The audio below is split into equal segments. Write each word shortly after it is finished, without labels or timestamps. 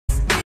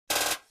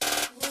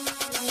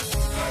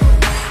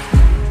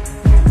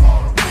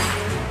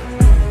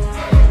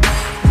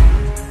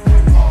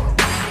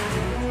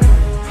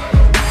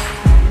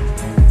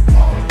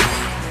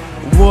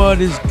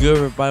What is good,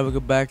 everybody?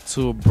 Welcome back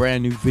to a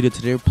brand new video.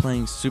 Today we're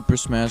playing Super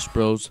Smash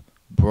Bros.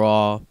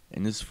 Brawl,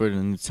 and this is for the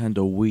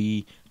Nintendo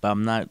Wii. But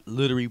I'm not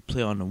literally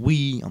playing on the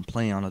Wii. I'm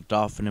playing on a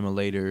Dolphin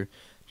emulator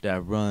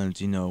that runs,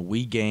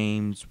 Wii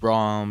games,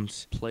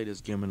 ROMs. Played this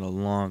game in a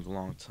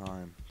long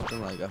time. It's been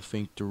like I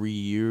think 3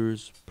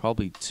 years,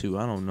 probably 2.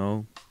 I don't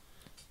know,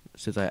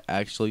 since I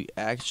actually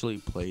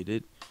played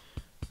it.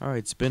 All right,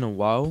 it's been a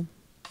while.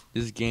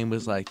 This game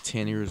was like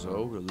 10 years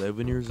old,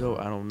 11 years old.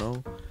 I don't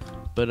know,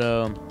 but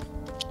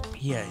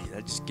yeah,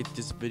 let's just get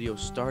this video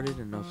started.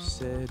 Enough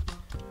said.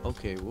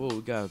 Okay, whoa,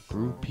 we got a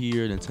group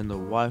here, Nintendo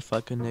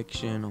Wi-Fi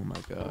connection. Oh my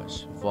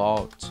gosh,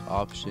 vault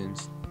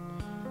options,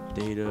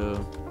 data.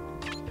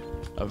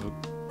 I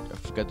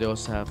forgot they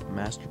also have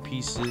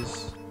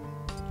masterpieces.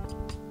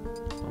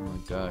 Oh my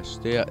gosh,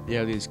 they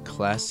have these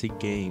classic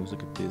games.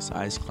 Look at this: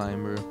 Ice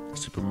Climber,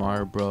 Super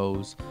Mario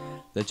Bros,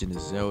 Legend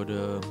of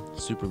Zelda,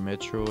 Super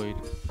Metroid.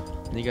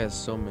 And you got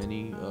so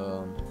many.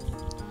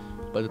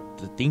 But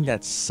the thing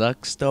that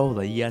sucks though,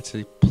 that you have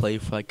to play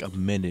for like a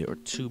minute or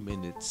 2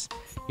 minutes.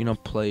 You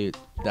don't play it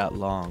that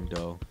long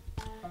though.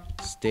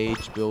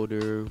 Stage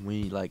builder,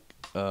 when you like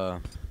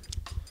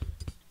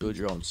build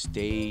your own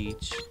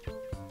stage.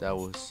 That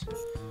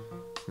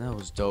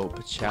was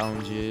dope.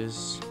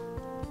 Challenges.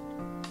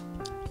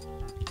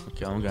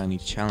 Okay, I don't got any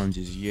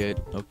challenges yet.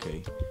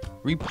 Okay.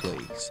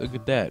 Replays. Look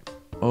at that.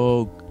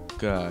 Oh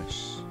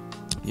gosh.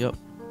 Yep.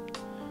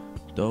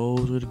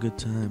 Those were the good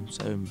times.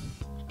 I haven't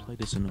played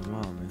this in a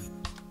while, man.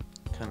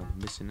 Kind of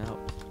missing out.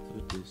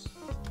 Look at this.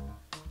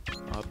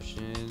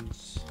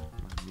 Options.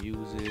 My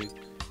music.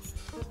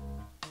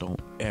 Don't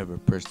ever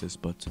press this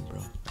button,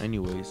 bro.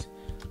 Anyways,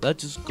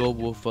 let's just go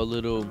with a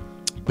little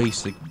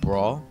basic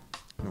brawl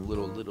and a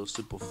little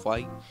simple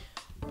fight.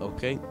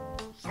 Okay.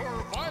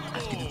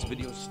 Let's get this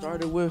video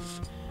started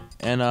with.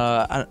 And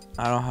I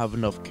don't have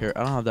enough I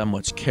don't have that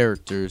much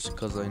characters,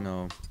 because I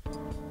know.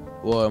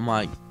 Well,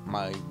 my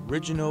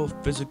original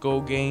physical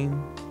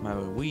game, my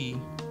Wii,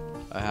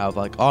 I have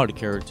like all the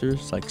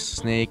characters like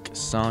Snake,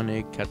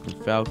 Sonic, Captain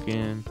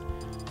Falcon.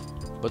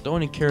 But the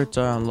only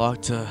character I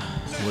unlocked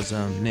was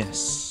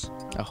Ness.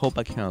 I hope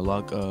I can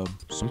unlock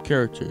some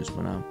characters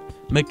when I'm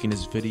making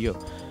this video.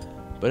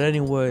 But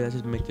anyway, let's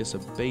just make this a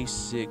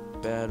basic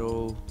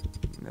battle.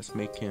 Let's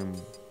make him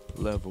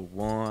level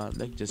 1.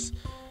 Like just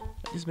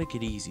make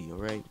it easy,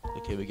 alright?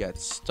 Okay, we got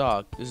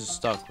stock. This is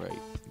stock, right?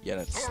 Yeah,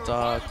 that's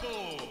stock.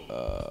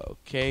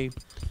 Okay.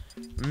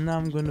 Now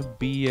I'm gonna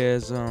be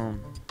as stock.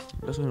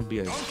 Alright,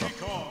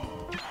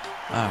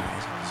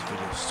 let's get this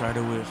video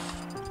started with.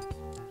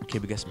 Okay,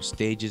 we got some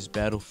stages,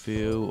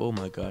 battlefield. Oh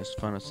my gosh,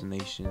 Final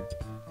Destination.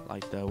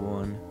 Like that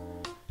one.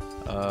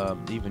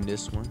 Even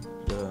this one.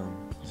 The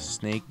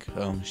Snake,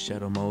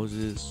 Shadow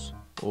Moses.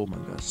 Oh my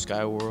gosh,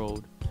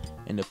 Skyworld.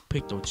 And the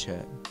Picto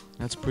Chat.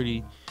 That's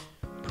pretty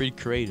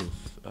creative.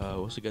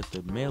 Also got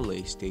the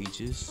melee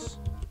stages.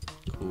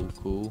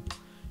 Cool.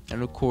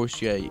 And of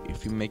course, yeah,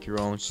 if you make your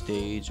own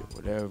stage or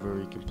whatever,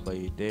 you can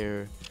play it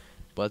there.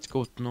 But let's go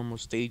with normal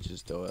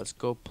stages though. Let's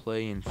go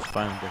play in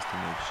Final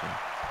Destination.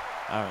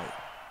 Alright.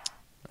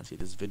 Let's get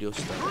this video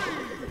started.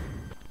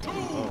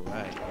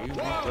 Alright, here we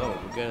go.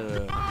 We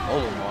got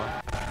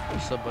Olimar.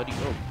 What's up, buddy?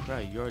 Oh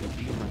crap, you already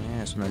beat my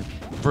ass when I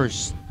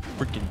first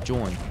freaking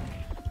joined.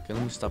 Okay,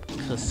 let me stop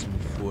cussing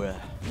before I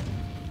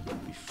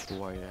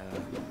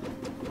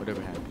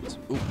whatever happens.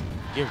 Ooh,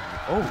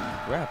 oh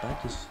crap, I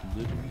just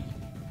literally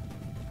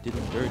did a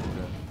dirty,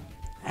 bro.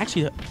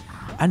 Actually,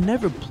 I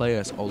never play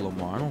as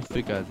Olimar. I don't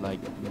think I'd like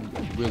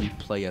really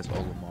play as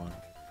Olimar.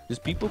 Does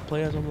people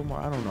play as Olimar?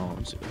 I don't know.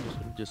 I'm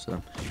just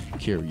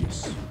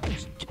curious.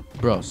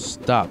 Bro,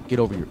 stop. Get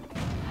over here.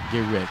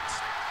 Get wrecked.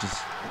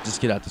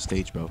 Just get out the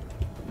stage, bro.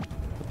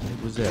 What the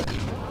heck was that?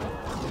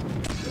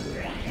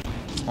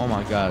 Oh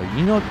my god.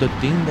 You know the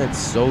thing that's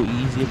so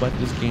easy about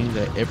this game,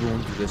 that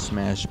everyone can just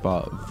smash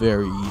bot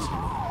very easily.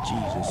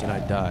 Jesus, did I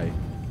die?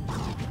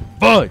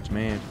 Fudge,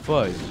 man.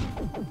 Fudge.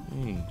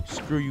 Hey,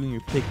 screw you and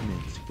your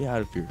pigments. Get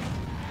out of here.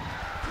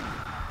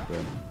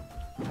 Bro.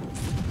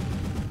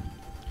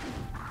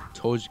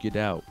 Told you get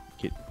out.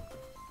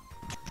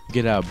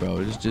 Get out,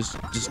 bro.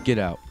 Just get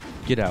out.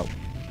 Get out.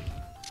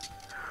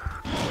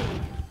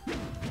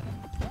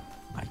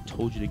 I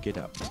told you to get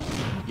out.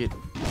 Get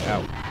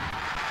out.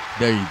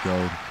 There you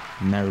go.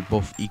 Now we're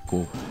both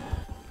equal.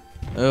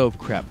 Oh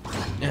crap.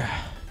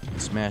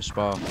 Smash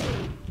ball.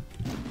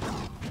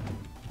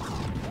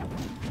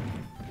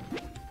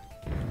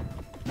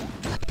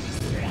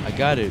 I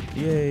got it.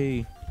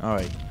 Yay.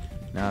 Alright.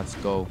 Now let's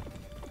go.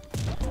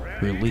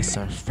 Release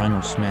our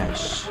final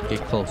smash. Get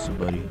closer,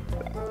 buddy.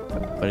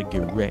 Better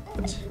get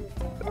wrecked.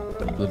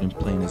 I've been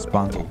playing as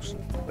bongos.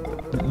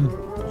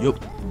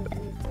 Yup.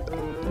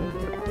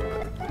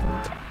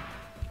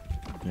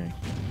 Okay.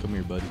 Come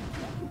here, buddy.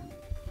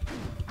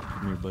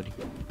 Come here, buddy.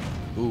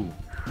 Ooh.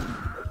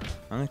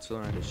 I'm gonna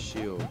learn how to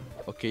shield.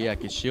 Okay, yeah, I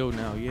can shield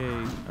now.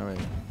 Yay. Alright.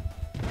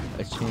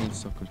 I changed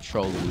some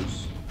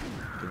controllers.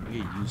 Okay,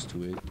 get used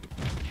to it.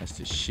 That's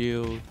the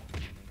shield.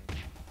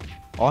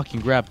 Oh, I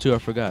can grab too. I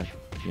forgot.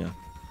 Yeah.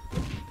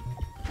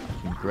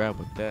 I can grab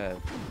with that.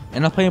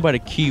 And I'm playing by the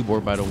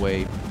keyboard, by the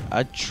way.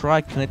 I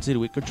tried connecting it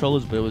with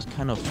controllers, but it was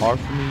kind of hard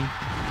for me.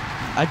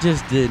 I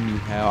just didn't know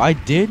how. I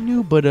did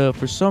knew, but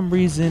for some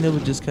reason, it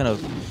was just kind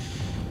of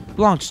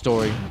long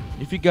story.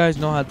 If you guys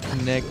know how to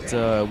connect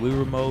Wii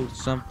Remote,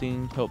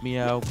 something, help me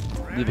out.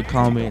 Leave a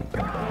comment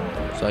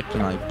so I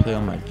can like play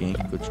on my game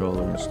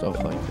controller and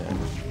stuff like that.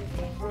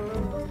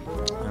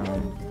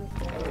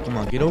 Come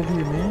on, get over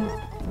here, man.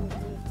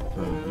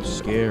 Bro, you're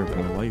scared,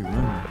 bro. Why you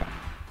running?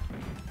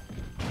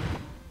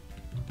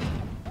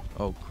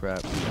 Oh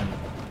crap.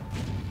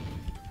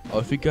 Oh,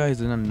 if you guys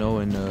didn't know,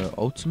 in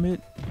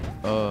Ultimate,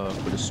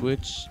 for the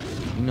Switch,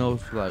 you know,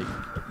 if like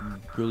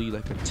really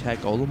like attack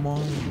Olimar,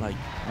 like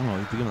I don't know,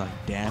 if you give him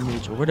like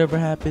damage or whatever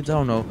happens, I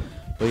don't know,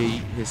 but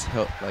his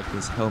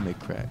helmet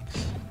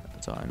cracks.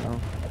 That's all I know.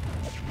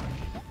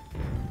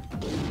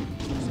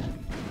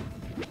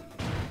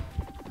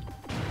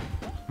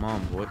 Come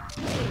on, boy.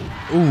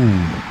 Ooh,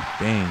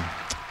 dang.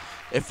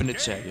 F in the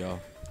chat, y'all.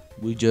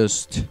 We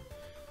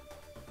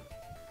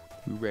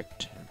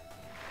wrecked him.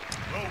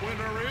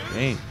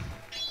 Dang.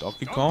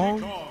 Donkey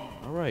Kong?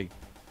 Alright.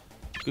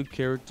 Good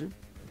character.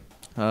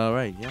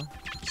 Alright, yeah.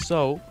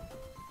 So,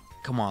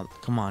 come on,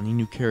 any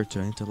new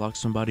character. I need to lock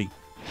somebody.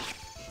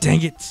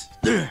 Dang it!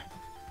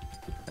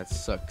 That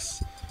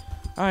sucks.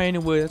 Alright,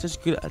 anyway, let's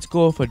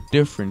go off a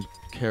different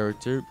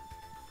character.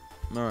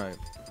 Alright.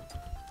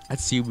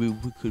 Let's see, we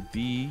could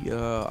be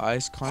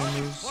ice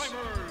climbers.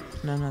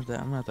 No,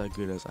 I'm not that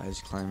good as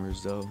ice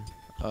climbers though.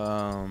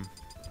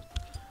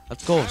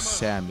 Let's go with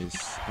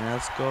Samus. And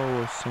let's go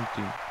with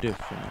something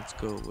different. Let's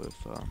go with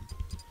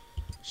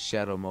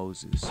Shadow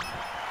Moses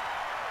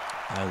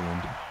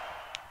Island.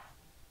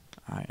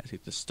 Alright, I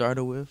take the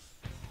starter with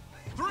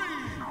 3,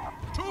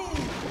 2,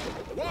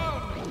 1,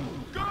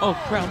 go! Oh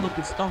crap, look,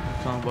 it's Donkey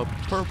Kong, but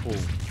purple.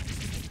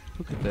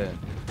 Look at that.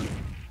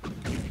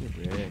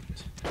 Get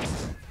wrecked.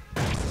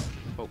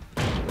 Oh,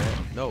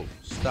 no,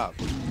 stop.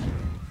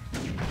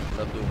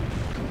 Stop doing it.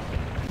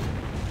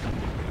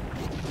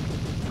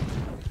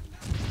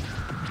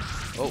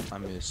 Oh, I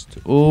missed.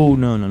 Oh,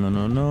 no.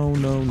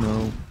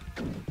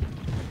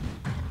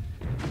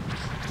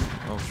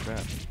 Oh,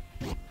 crap.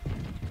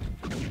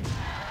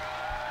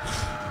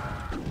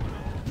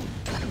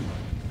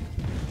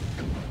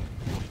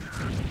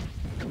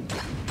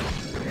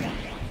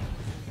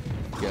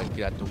 Gotta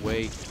get out the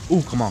way.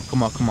 Ooh, come on.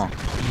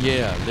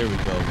 Yeah, there we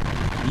go.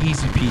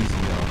 Easy peasy,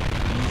 y'all.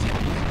 Easy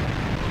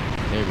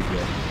peasy. There we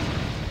go.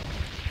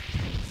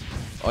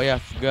 Oh yeah, I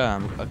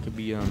forgot. I could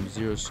be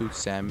Zero Suit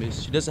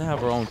Samus. She doesn't have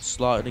her own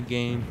slot in the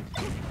game.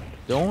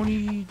 The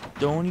only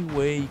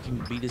way you can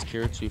beat this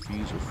character if you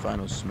use her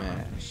Final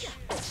Smash.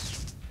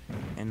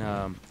 And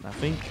I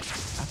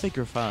think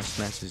her Final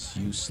Smash is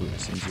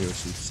useless in Zero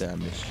Suit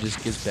Samus. She just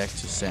gets back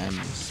to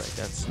Samus. Like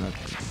that's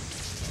nothing.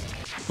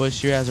 But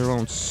she has her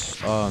own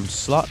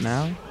slot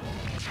now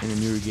in the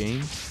newer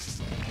game.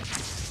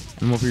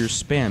 I'm over here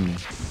spamming.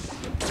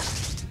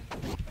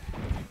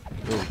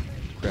 Oh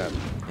crap!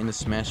 In the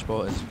Smash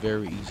Ball, it's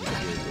very easy to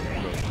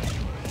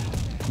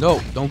get. No,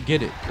 don't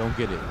get it. Don't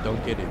get it.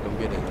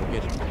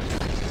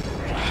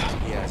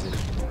 He has it.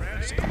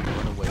 Just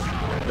run away.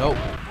 No,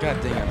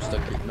 god dang, I'm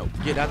stuck here. No,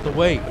 get out the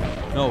way.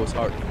 No, it's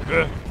hard.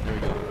 There we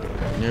go,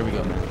 man. There we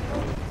go.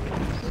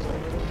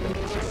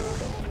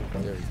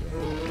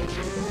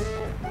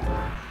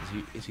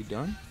 Is he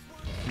done?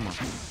 Come on.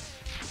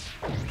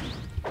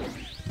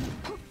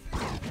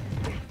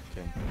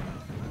 Okay.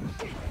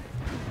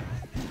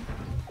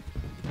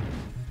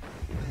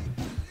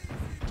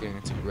 Okay,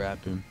 to grab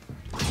him.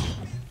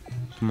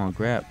 Come on,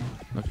 grab.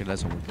 Okay, that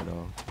doesn't work at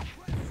all.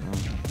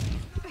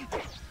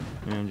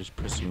 Man, I'm just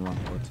pressing wrong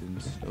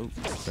buttons. Oh,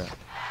 crap.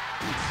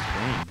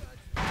 Dang.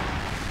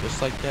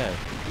 Just like that.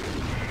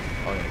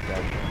 Oh, yeah,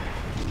 grab it.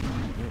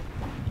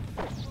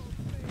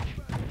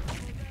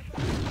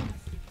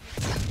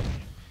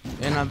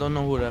 And I don't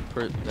know who that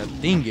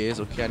thing is.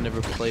 Okay, I never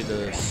played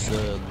the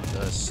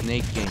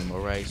snake game. All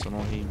right, so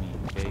don't hate me.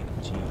 Okay,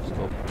 jeez,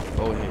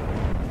 go ahead.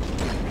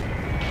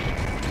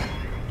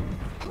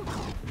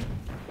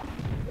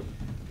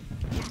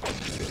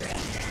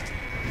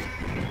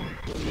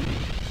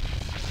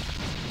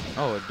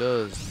 Oh, it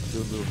does do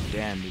a little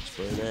damage,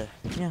 but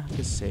yeah, I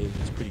can say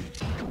it's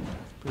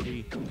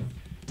pretty cool.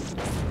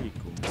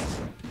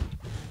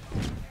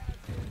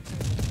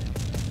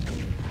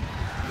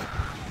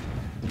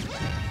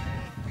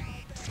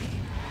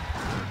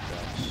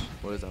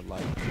 What is that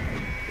like?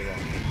 Get out.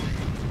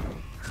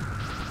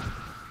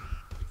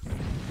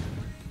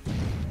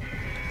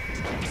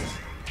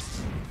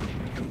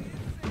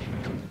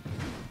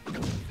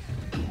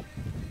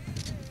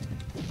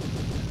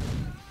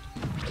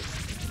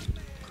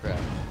 Crap.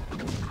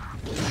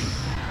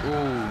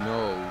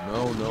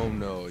 Oh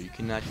no. You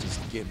cannot just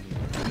get me.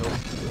 Nope.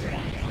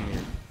 Come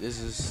here. This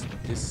is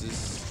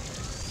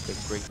the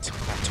great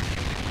battle.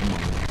 Come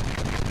on.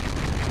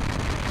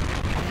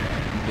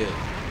 I'm dead.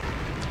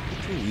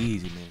 Too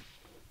easy, man.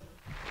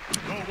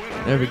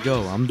 There we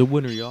go. I'm the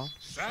winner, y'all.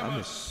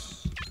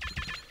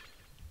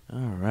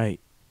 Alright.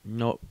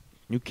 No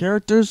new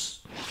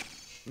characters?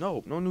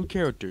 No new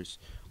characters.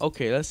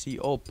 Okay, let's see.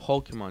 Oh,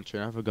 Pokemon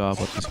trainer. I forgot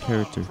about this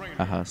character.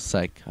 Haha,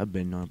 psych. I've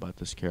been knowing about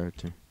this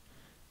character.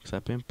 Because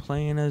I've been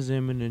playing as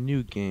him in the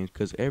new game.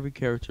 Because every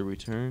character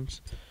returns.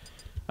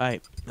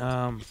 Alright,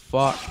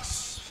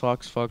 Fox. I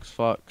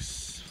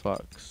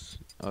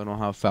don't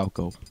have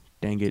Falco.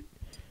 Dang it.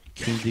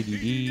 King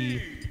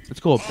DDD.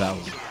 Let's go with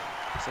Bowser.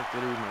 It's like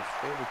literally my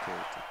favorite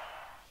character.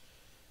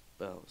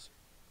 Bowser.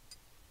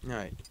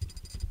 Alright.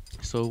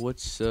 So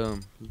what's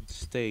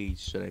stage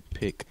should I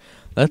pick?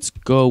 Let's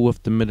go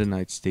with the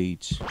Midnight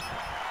stage.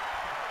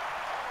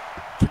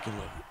 Freaking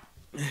love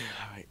it.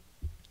 Alright.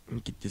 Let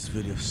me get this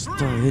video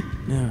started.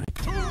 Alright.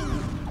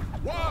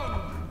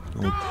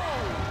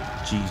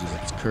 Oh, Jesus,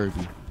 it's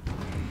Kirby.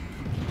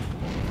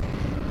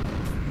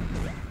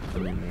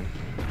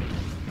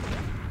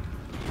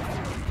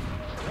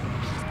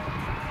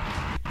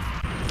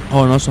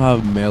 Oh, and also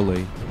have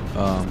Melee.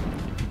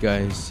 You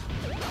guys,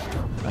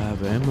 I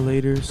have an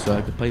emulator, so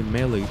I can play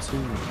Melee too.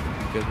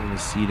 If you guys want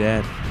to see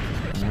that,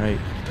 alright.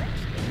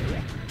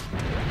 I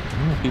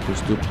don't know if people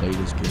still play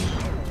this game.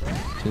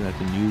 Seems like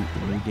the new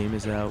game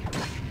is out.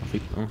 I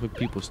don't think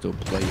people still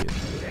play it.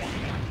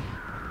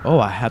 Oh,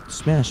 I have the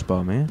Smash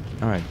Ball, man.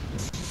 Alright.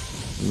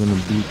 I'm gonna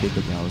be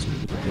bigger Bowser.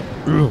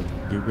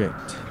 Get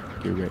wrecked.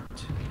 Get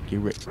wrecked. Get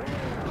wrecked.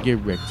 Get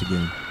wrecked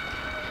again.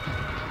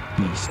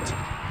 Beast.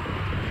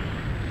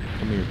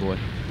 Come here, boy.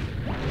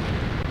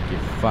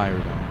 Get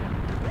fired on.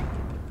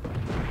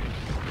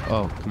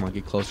 Oh, come on,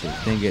 get closer.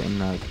 Dang it, I'm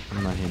not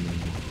hitting him.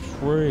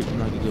 Frick, I'm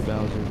not gonna get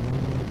Bowser.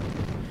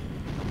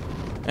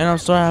 And I'm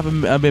sorry I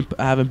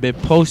haven't been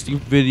posting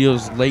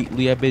videos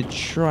lately. I've been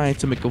trying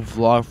to make a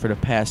vlog for the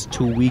past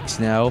 2 weeks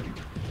now,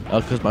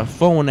 cause my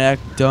phone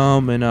act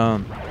dumb, and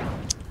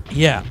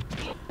yeah.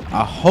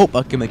 I hope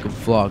I can make a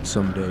vlog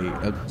someday.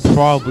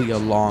 Probably a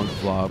long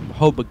vlog. I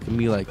hope it can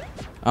be like,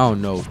 I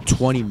don't know,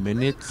 20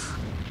 minutes.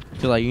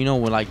 Cause like, you know,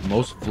 when like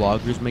most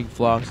vloggers make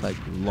vlogs like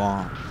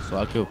long, so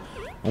I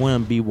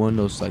want to be one of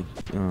those like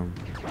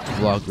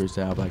vloggers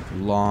that have like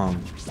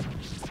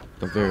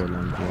a very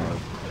long vlog.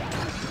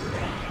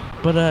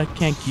 But I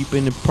can't keep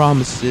any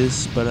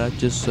promises. But I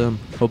just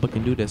hope I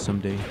can do that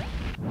someday.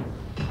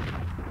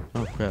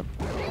 Oh crap!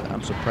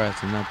 I'm surprised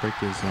to not break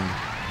this.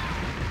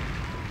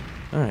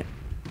 All right.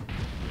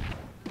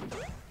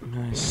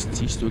 Nice.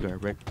 He still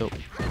got wrecked up.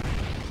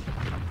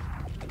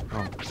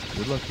 Oh,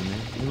 you're lucky, man.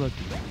 You're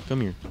lucky.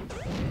 Come here.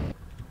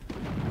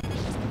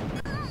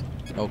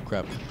 Oh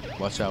crap!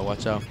 Watch out!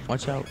 Watch out!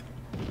 Watch out!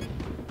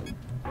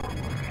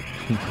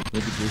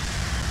 Look at this.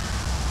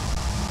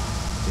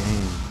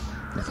 Dang.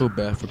 I feel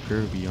bad for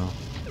Kirby, y'all.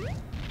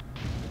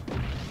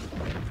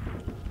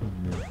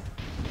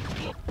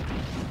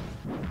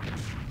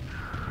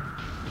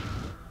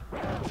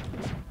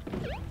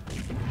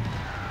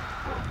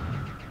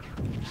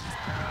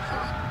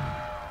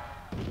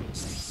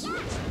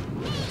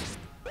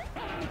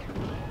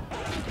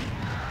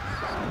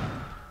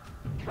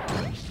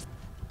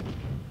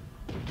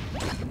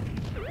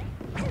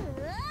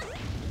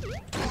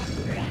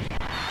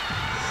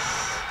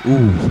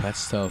 Ooh,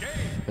 that's tough.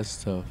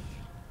 That's tough.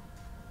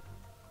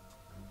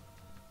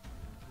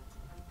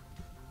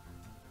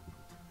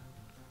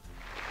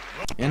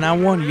 And I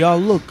won, y'all.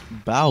 Look,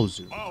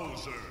 Bowser.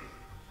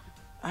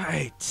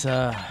 Alright,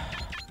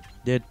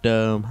 did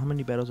how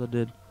many battles I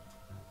did?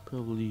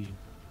 Probably.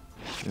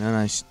 And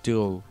I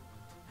still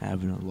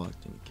haven't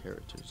unlocked any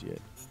characters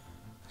yet.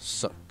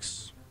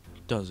 Sucks,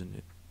 doesn't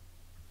it?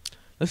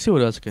 Let's see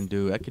what else I can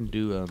do. I can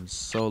do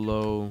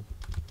solo.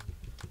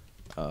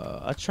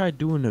 I tried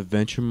doing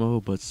adventure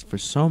mode, but for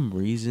some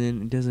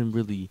reason it doesn't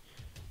really,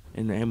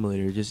 in the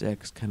emulator it just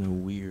acts kind of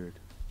weird.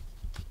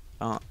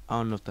 I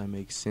don't know if that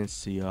makes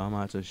sense to y'all. I'm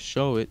gonna have to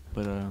show it,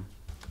 but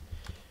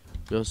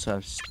we also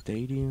have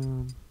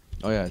stadium.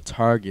 Oh yeah,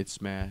 target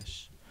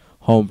smash,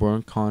 home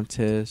run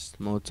contest,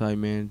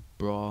 multi-man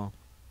brawl.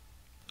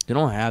 They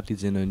don't have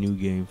these in a new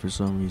game for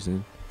some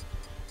reason.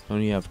 They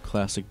only have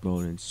classic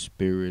mode and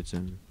spirits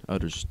and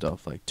other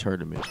stuff like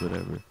tournaments,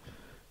 whatever.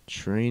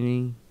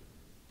 Training.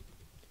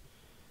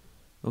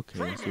 Okay,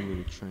 let's do a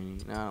little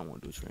training. Nah, I don't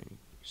want to do training.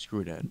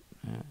 Screw that.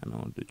 I don't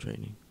want to do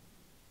training.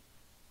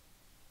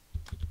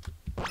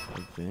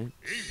 Event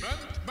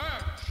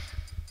match.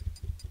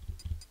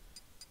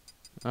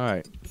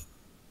 Alright.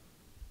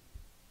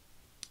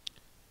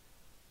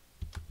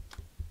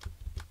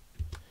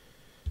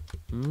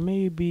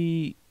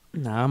 Maybe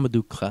nah, I'm gonna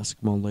do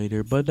classic mode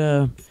later. But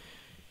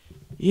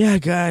yeah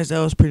guys, that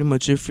was pretty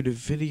much it for the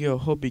video.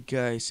 Hope you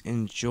guys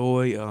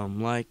enjoy.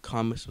 Like,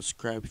 comment,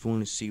 subscribe if you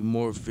want to see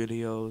more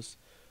videos.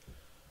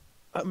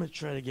 I'm gonna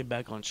try to get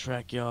back on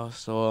track, y'all.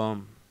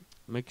 So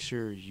make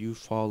sure you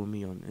follow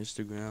me on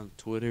Instagram,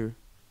 Twitter,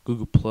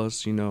 Google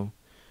Plus, you know,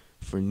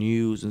 for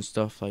news and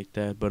stuff like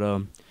that. But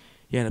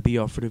yeah, that'll be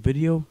all for the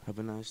video. Have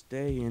a nice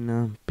day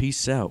and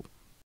peace out.